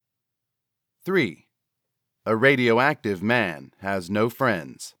3. A radioactive man has no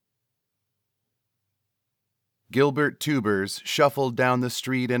friends. Gilbert Tubers shuffled down the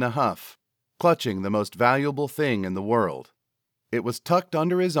street in a huff, clutching the most valuable thing in the world. It was tucked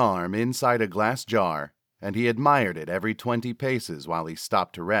under his arm inside a glass jar, and he admired it every 20 paces while he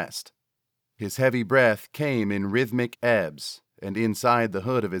stopped to rest. His heavy breath came in rhythmic ebbs, and inside the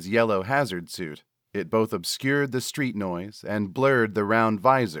hood of his yellow hazard suit, it both obscured the street noise and blurred the round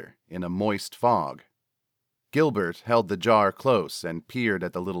visor in a moist fog. Gilbert held the jar close and peered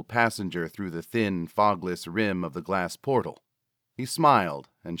at the little passenger through the thin, fogless rim of the glass portal. He smiled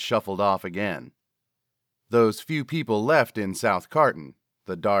and shuffled off again. Those few people left in South Carton,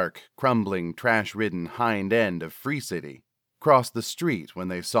 the dark, crumbling, trash-ridden hind end of Free City, crossed the street when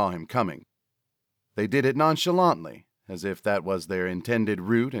they saw him coming. They did it nonchalantly, as if that was their intended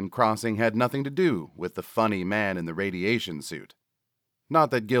route and crossing had nothing to do with the funny man in the radiation suit. Not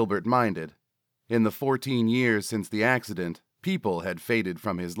that Gilbert minded. In the 14 years since the accident, people had faded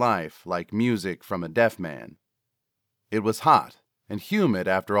from his life like music from a deaf man. It was hot and humid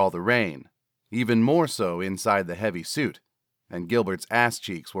after all the rain, even more so inside the heavy suit, and Gilbert's ass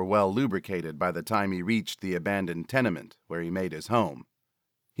cheeks were well lubricated by the time he reached the abandoned tenement where he made his home.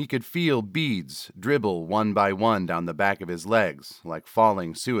 He could feel beads dribble one by one down the back of his legs like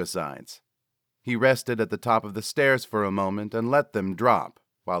falling suicides. He rested at the top of the stairs for a moment and let them drop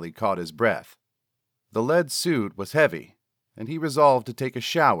while he caught his breath. The lead suit was heavy, and he resolved to take a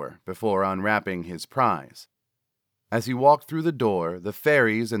shower before unwrapping his prize. As he walked through the door, the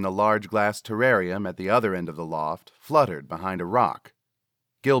fairies in the large glass terrarium at the other end of the loft fluttered behind a rock.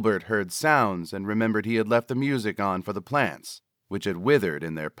 Gilbert heard sounds and remembered he had left the music on for the plants, which had withered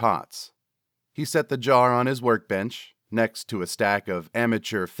in their pots. He set the jar on his workbench, next to a stack of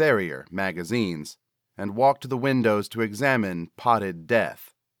amateur farrier magazines, and walked to the windows to examine Potted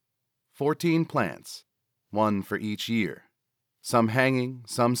Death. 14 plants, one for each year. Some hanging,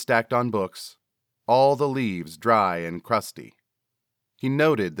 some stacked on books, all the leaves dry and crusty. He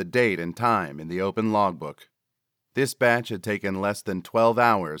noted the date and time in the open logbook. This batch had taken less than 12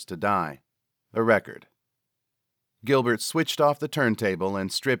 hours to die. A record. Gilbert switched off the turntable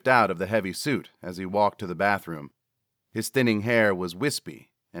and stripped out of the heavy suit as he walked to the bathroom. His thinning hair was wispy,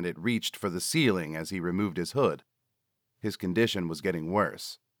 and it reached for the ceiling as he removed his hood. His condition was getting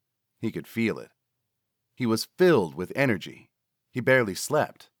worse. He could feel it. He was filled with energy. He barely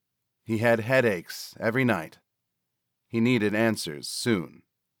slept. He had headaches every night. He needed answers soon.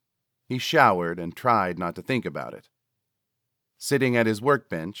 He showered and tried not to think about it. Sitting at his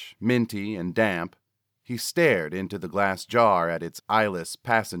workbench, minty and damp, he stared into the glass jar at its eyeless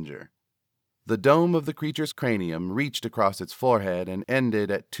passenger. The dome of the creature's cranium reached across its forehead and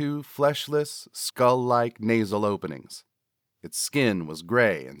ended at 2 fleshless, skull-like nasal openings. Its skin was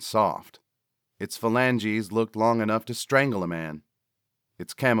gray and soft. Its phalanges looked long enough to strangle a man.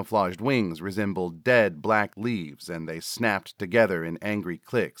 Its camouflaged wings resembled dead black leaves, and they snapped together in angry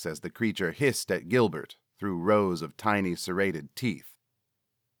clicks as the creature hissed at Gilbert through rows of tiny serrated teeth.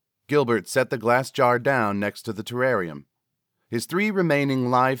 Gilbert set the glass jar down next to the terrarium. His 3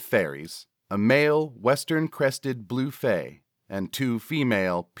 remaining live fairies, a male western-crested blue fay and 2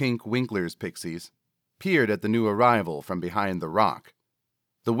 female pink Winkler's pixies, peered at the new arrival from behind the rock.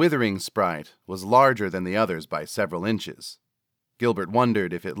 The withering sprite was larger than the others by several inches. Gilbert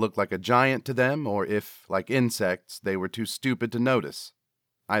wondered if it looked like a giant to them or if, like insects, they were too stupid to notice.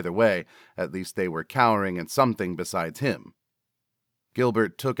 Either way, at least they were cowering at something besides him.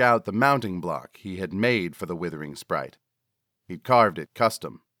 Gilbert took out the mounting block he had made for the withering sprite. He'd carved it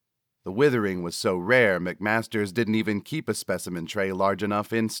custom. The withering was so rare McMaster's didn't even keep a specimen tray large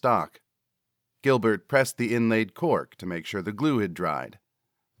enough in stock. Gilbert pressed the inlaid cork to make sure the glue had dried.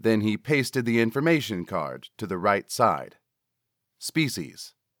 Then he pasted the information card to the right side.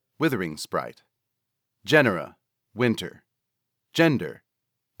 Species, withering sprite. Genera, winter. Gender,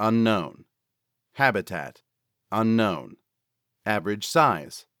 unknown. Habitat, unknown. Average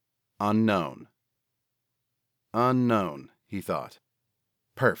size, unknown. Unknown, he thought.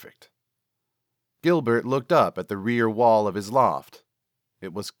 Perfect. Gilbert looked up at the rear wall of his loft.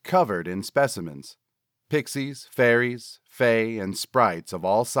 It was covered in specimens. Pixies, fairies, fae, and sprites of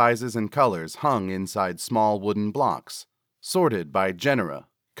all sizes and colors hung inside small wooden blocks, sorted by genera,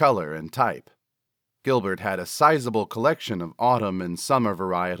 color, and type. Gilbert had a sizable collection of autumn and summer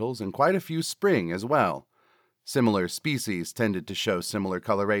varietals and quite a few spring as well. Similar species tended to show similar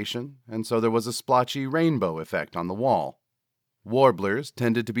coloration, and so there was a splotchy rainbow effect on the wall. Warblers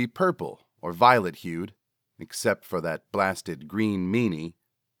tended to be purple or violet-hued, except for that blasted green meanie,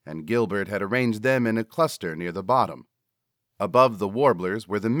 and Gilbert had arranged them in a cluster near the bottom. Above the warblers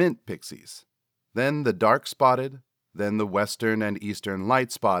were the mint pixies, then the dark-spotted, then the western and eastern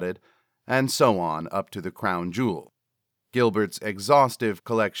light-spotted, and so on up to the crown jewel. Gilbert's exhaustive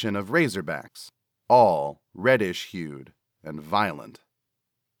collection of razorbacks, all reddish-hued and violent.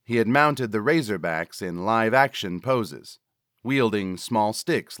 He had mounted the razorbacks in live-action poses, wielding small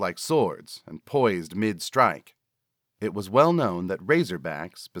sticks like swords and poised mid-strike. It was well known that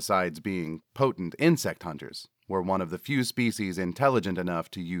razorbacks, besides being potent insect hunters, were one of the few species intelligent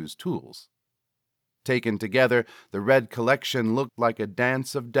enough to use tools. Taken together, the red collection looked like a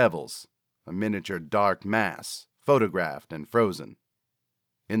dance of devils, a miniature dark mass, photographed and frozen.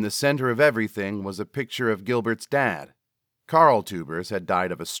 In the center of everything was a picture of Gilbert's dad. Carl Tubers had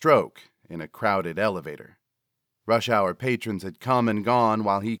died of a stroke in a crowded elevator. Rush hour patrons had come and gone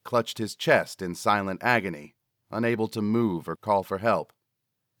while he clutched his chest in silent agony, unable to move or call for help.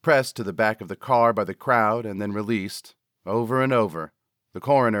 Pressed to the back of the car by the crowd and then released, over and over, the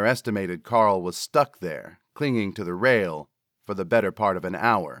coroner estimated Carl was stuck there, clinging to the rail, for the better part of an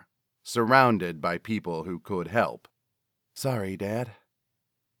hour, surrounded by people who could help. "Sorry, Dad."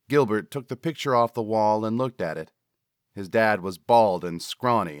 Gilbert took the picture off the wall and looked at it. His dad was bald and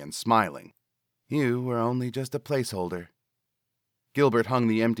scrawny and smiling. "You were only just a placeholder." Gilbert hung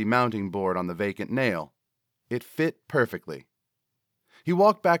the empty mounting board on the vacant nail. It fit perfectly. He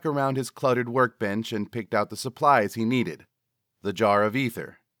walked back around his cluttered workbench and picked out the supplies he needed: the jar of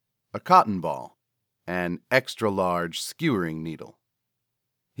ether, a cotton ball, an extra-large skewering needle.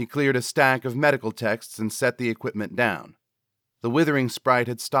 He cleared a stack of medical texts and set the equipment down. The withering sprite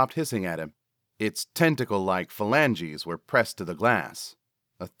had stopped hissing at him. Its tentacle-like phalanges were pressed to the glass.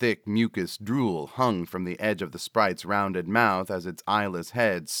 A thick mucus drool hung from the edge of the sprite's rounded mouth as its eyeless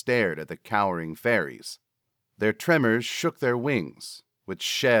head stared at the cowering fairies. Their tremors shook their wings, which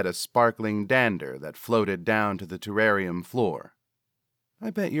shed a sparkling dander that floated down to the terrarium floor. "I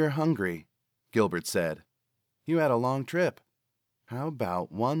bet you're hungry," Gilbert said. "You had a long trip. How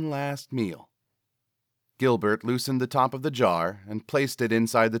about one last meal?" Gilbert loosened the top of the jar and placed it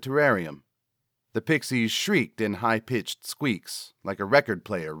inside the terrarium. The pixies shrieked in high-pitched squeaks, like a record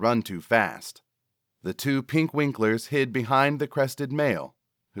player run too fast. The two pink winklers hid behind the crested male,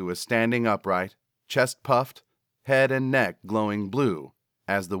 who was standing upright, chest puffed, head and neck glowing blue,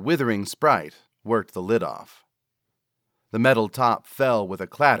 as the withering sprite worked the lid off. The metal top fell with a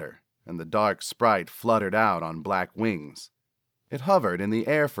clatter, and the dark sprite fluttered out on black wings. It hovered in the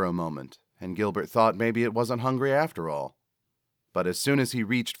air for a moment, and Gilbert thought maybe it wasn't hungry after all. But as soon as he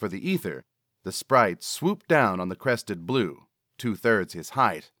reached for the ether, the sprite swooped down on the crested blue, 2/3 his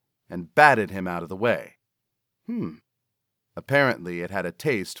height, and batted him out of the way. Apparently it had a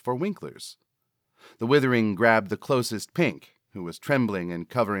taste for winklers. The withering grabbed the closest pink, who was trembling and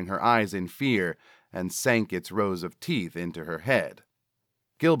covering her eyes in fear, and sank its rows of teeth into her head.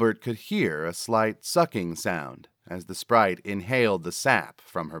 Gilbert could hear a slight sucking sound as the sprite inhaled the sap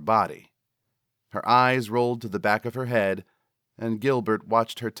from her body. Her eyes rolled to the back of her head, and Gilbert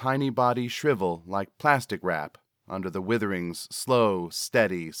watched her tiny body shrivel like plastic wrap under the withering's slow,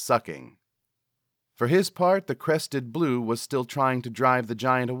 steady sucking. For his part, the crested blue was still trying to drive the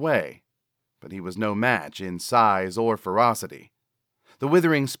giant away, but he was no match in size or ferocity. The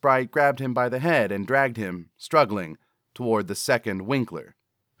withering sprite grabbed him by the head and dragged him, struggling, toward the second winkler,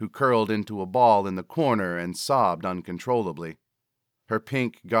 who curled into a ball in the corner and sobbed uncontrollably. Her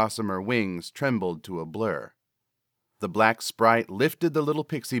pink gossamer wings trembled to a blur. The black sprite lifted the little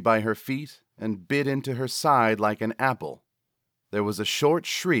pixie by her feet and bit into her side like an apple. There was a short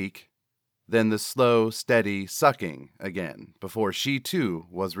shriek, then the slow, steady sucking again, before she too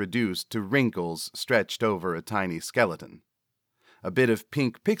was reduced to wrinkles stretched over a tiny skeleton. A bit of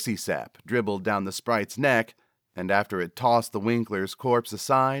pink pixie sap dribbled down the sprite's neck, and after it tossed the winkler's corpse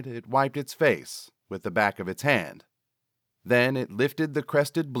aside, it wiped its face with the back of its hand. Then it lifted the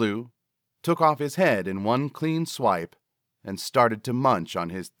crested blue, took off his head in one clean swipe, and started to munch on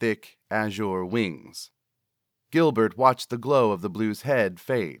his thick, azure wings. Gilbert watched the glow of the blue's head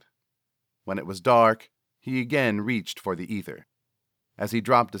fade. When it was dark, he again reached for the ether. As he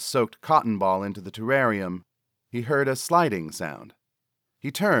dropped a soaked cotton ball into the terrarium, he heard a sliding sound.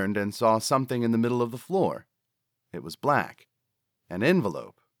 He turned and saw something in the middle of the floor. It was black. An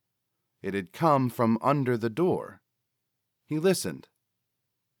envelope. It had come from under the door. He listened.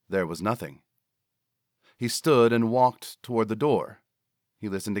 There was nothing. He stood and walked toward the door. He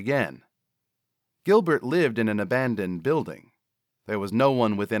listened again. Gilbert lived in an abandoned building. There was no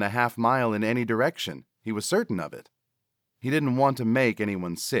one within a half-mile in any direction. He was certain of it. He didn't want to make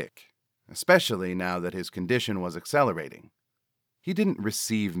anyone sick, especially now that his condition was accelerating. He didn't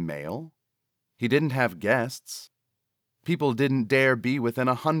receive mail. He didn't have guests. People didn't dare be within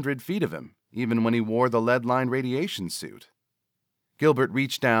 100 feet of him, even when he wore the lead-lined radiation suit. Gilbert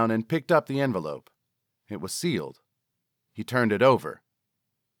reached down and picked up the envelope. It was sealed. He turned it over.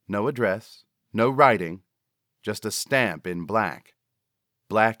 No address, no writing, just a stamp in black.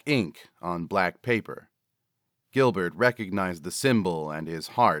 Black ink on black paper. Gilbert recognized the symbol and his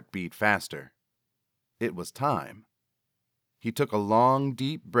heart beat faster. It was time. He took a long,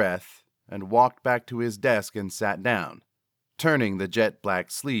 deep breath and walked back to his desk and sat down, turning the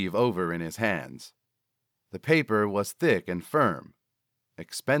jet-black sleeve over in his hands. The paper was thick and firm.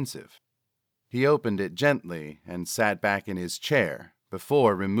 Expensive. He opened it gently and sat back in his chair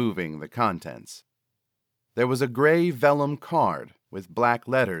before removing the contents. There was a gray vellum card with black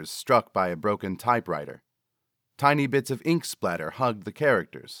letters struck by a broken typewriter. Tiny bits of ink splatter hugged the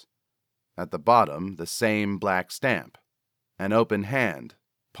characters. At the bottom, the same black stamp. An open hand,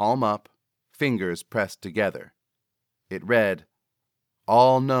 palm up, fingers pressed together. It read,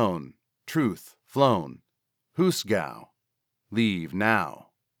 "All known, truth flown, Husgau, leave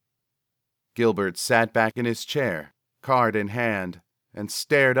now." Gilbert sat back in his chair, card in hand, and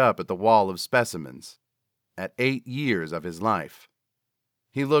stared up at the wall of specimens, at 8 years of his life.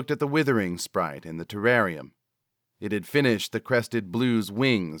 He looked at the withering sprite in the terrarium. It had finished the crested blue's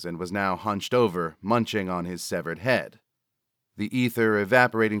wings and was now hunched over, munching on his severed head. The ether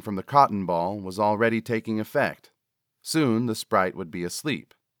evaporating from the cotton ball was already taking effect. Soon the sprite would be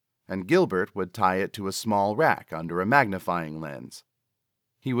asleep, and Gilbert would tie it to a small rack under a magnifying lens.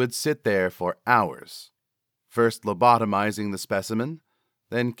 He would sit there for hours, first lobotomizing the specimen,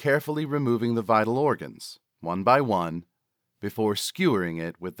 then carefully removing the vital organs, one by one, before skewering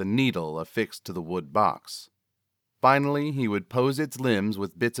it with the needle affixed to the wood box. Finally, he would pose its limbs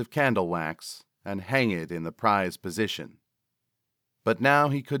with bits of candle wax and hang it in the prize position. But now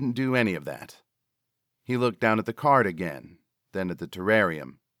he couldn't do any of that. He looked down at the card again, then at the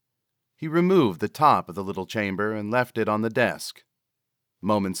terrarium. He removed the top of the little chamber and left it on the desk.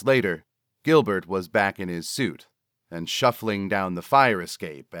 Moments later, Gilbert was back in his suit and shuffling down the fire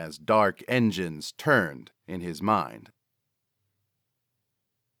escape as dark engines turned in his mind.